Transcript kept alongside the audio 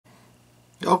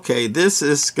Okay, this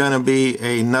is going to be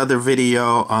another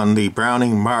video on the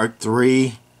Browning Mark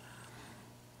III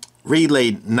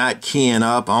relay not keying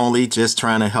up, only just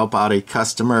trying to help out a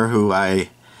customer who I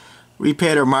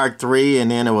repaired her Mark III and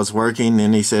then it was working,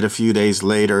 and he said a few days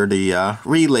later the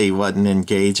relay wasn't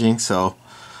engaging. So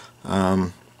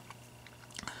gonna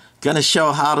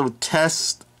show how to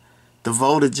test the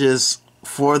voltages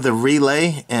for the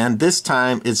relay, and this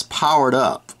time it's powered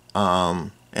up.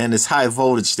 And it's high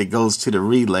voltage that goes to the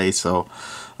relay. So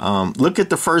look at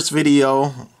the first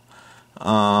video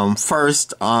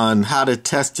first on how to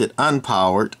test it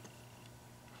unpowered,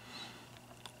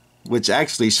 which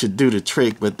actually should do the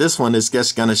trick, but this one is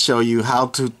just going to show you how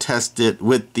to test it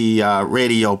with the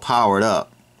radio powered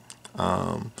up.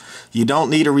 You don't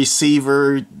need a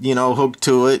receiver, hooked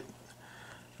to it.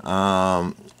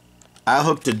 I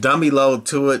hooked a dummy load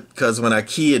to it because when I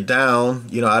key it down,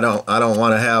 I don't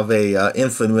want to have a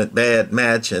infinite bad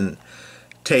match and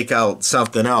take out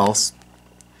something else.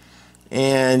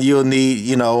 And you'll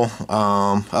need,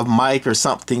 a mic or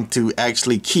something to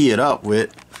actually key it up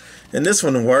with. And this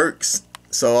one works,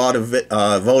 so all the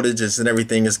voltages and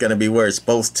everything is going to be where it's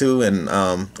supposed to. And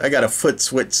I got a foot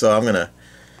switch, so I'm going to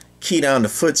key down the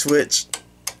foot switch.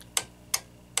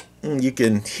 And you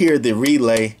can hear the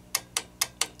relay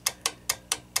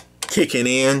kicking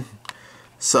in.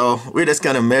 So we're just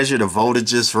going to measure the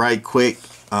voltages right quick,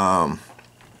 and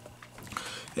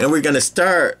we're going to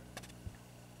start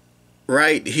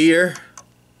right here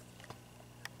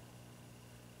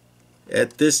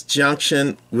at this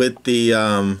junction with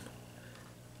the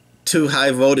two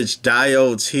high voltage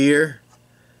diodes here,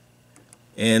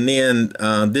 and then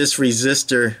this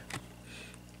resistor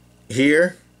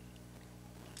here.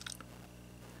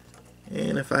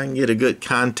 And if I can get a good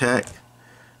contact,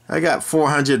 I got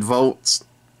 400 volts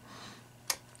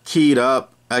keyed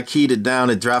up. I keyed it down,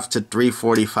 it drops to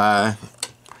 345.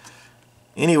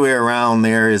 Anywhere around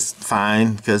there is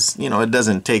fine because, it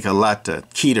doesn't take a lot to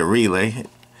key the relay.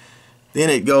 Then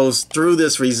it goes through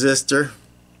this resistor.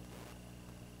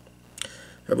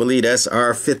 I believe that's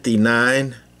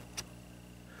R59.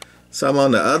 So I'm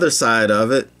on the other side of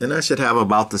it, and I should have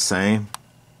about the same.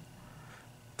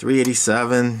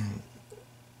 387,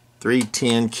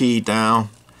 310 keyed down.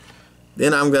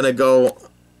 Then I'm going to go,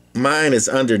 mine is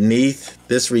underneath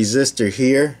this resistor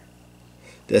here.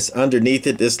 That's underneath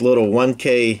it, this little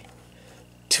 1K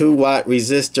 2-watt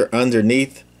resistor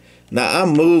underneath. Now I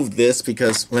moved this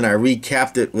because when I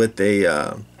recapped it with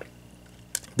a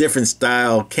different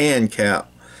style can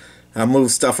cap, I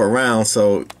moved stuff around,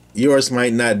 so yours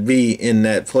might not be in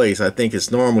that place. I think it's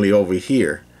normally over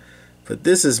here. But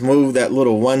this is moved that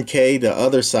little 1K, the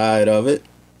other side of it.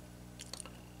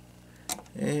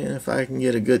 And if I can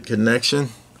get a good connection,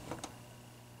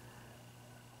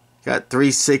 got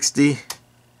 360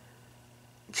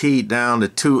 keyed down to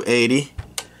 280,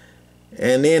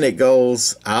 and then it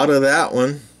goes out of that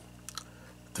one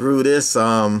through this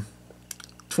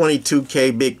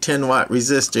 22K big 10-watt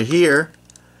resistor here,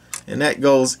 and that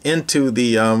goes into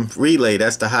the relay.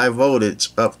 That's the high voltage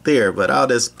up there, but I'll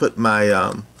just put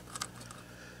my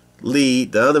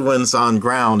lead. The other one's on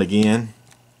ground again.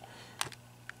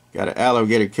 Got an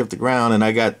alligator kept the ground, and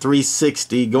I got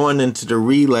 360 going into the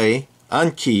relay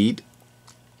unkeyed,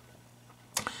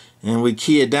 and we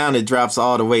key it down, it drops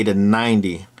all the way to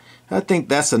 90. I think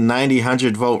that's a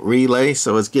 90-100 volt relay,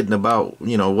 so it's getting about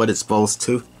what it's supposed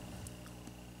to.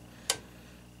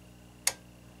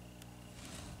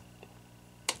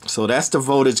 So that's the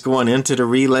voltage going into the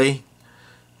relay,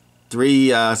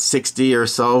 360 or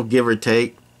so, give or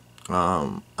take.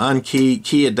 Unkeyed,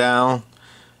 key it down,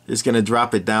 it's going to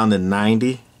drop it down to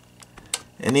 90.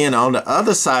 And then on the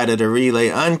other side of the relay,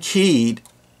 unkeyed,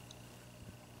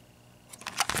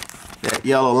 that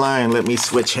yellow line, let me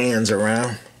switch hands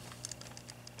around.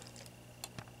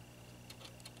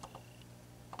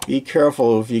 Be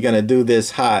careful if you're going to do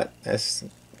this hot. That's,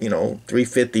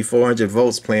 350, 400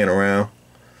 volts playing around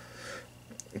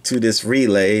to this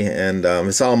relay, and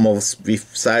it's almost,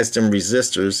 besides them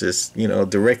resistors, it's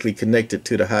directly connected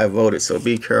to the high voltage, so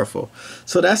be careful.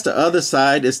 So that's the other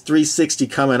side. It's 360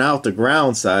 coming out the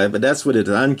ground side, but that's what it's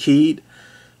unkeyed.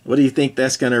 What do you think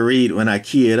that's going to read when I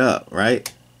key it up,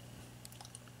 right?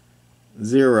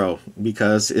 0,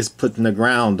 because it's putting the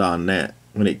ground on that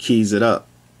when it keys it up.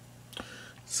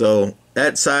 So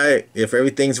that side, if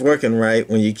everything's working right,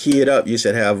 when you key it up, you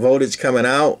should have voltage coming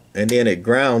out, and then it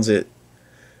grounds it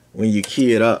when you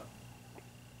key it up.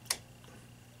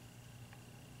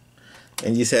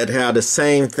 And you said have the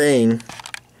same thing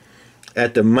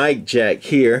at the mic jack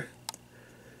here,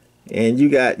 and you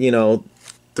got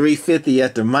 350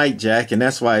 at the mic jack, and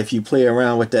that's why if you play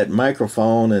around with that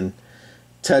microphone and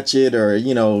touch it or,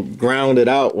 you know, ground it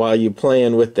out while you're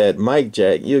playing with that mic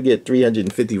jack, you'll get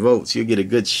 350 volts. You'll get a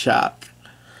good shock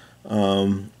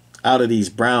out of these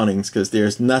Brownings, because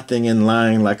there's nothing in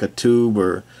line like a tube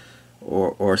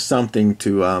or something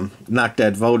to knock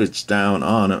that voltage down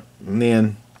on it. And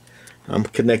then I'm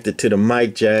connected to the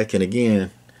mic jack, and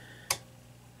again,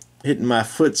 hitting my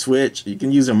foot switch. You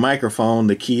can use a microphone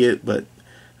to key it, but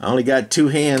I only got two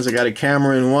hands. I got a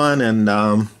camera in one and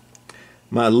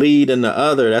my lead in the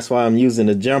other. That's why I'm using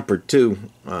a jumper too,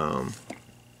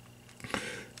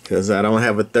 because I don't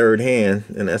have a third hand,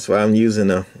 and that's why I'm using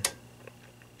a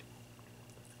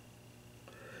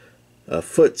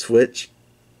foot switch.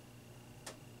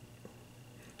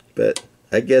 But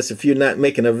I guess if you're not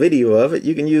making a video of it,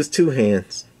 you can use two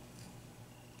hands.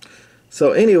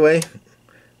 So anyway,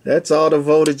 that's all the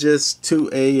voltages to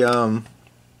a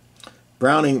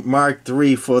Browning Mark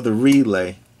III for the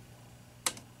relay.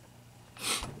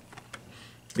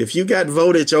 If you got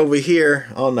voltage over here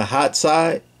on the hot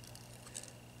side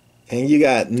and you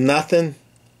got nothing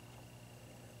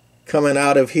coming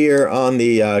out of here on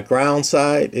the ground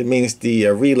side, it means the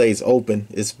relay's open.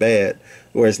 It's bad,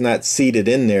 or it's not seated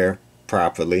in there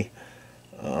properly.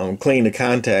 Clean the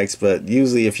contacts, but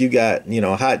usually if you got, you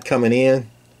know, hot coming in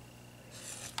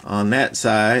on that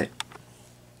side,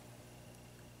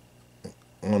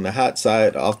 on the hot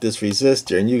side off this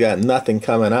resistor, and you got nothing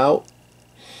coming out.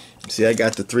 See, I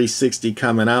got the 360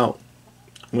 coming out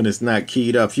when it's not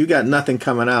keyed up. If you got nothing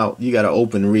coming out, you got an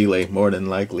open relay more than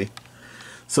likely.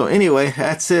 So anyway,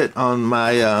 that's it on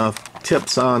my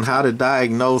tips on how to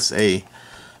diagnose a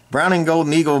Browning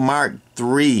Golden Eagle Mark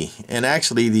III. And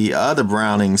actually the other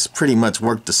Brownings pretty much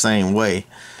work the same way.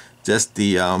 Just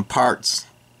the parts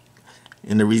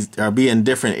are be in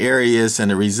different areas,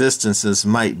 and the resistances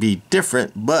might be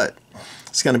different, but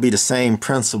it's going to be the same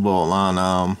principle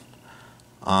on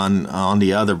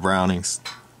the other Brownings.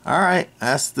 Alright,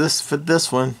 that's this for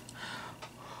this one.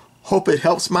 Hope it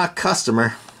helps my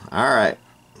customer. Alright,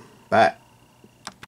 bye.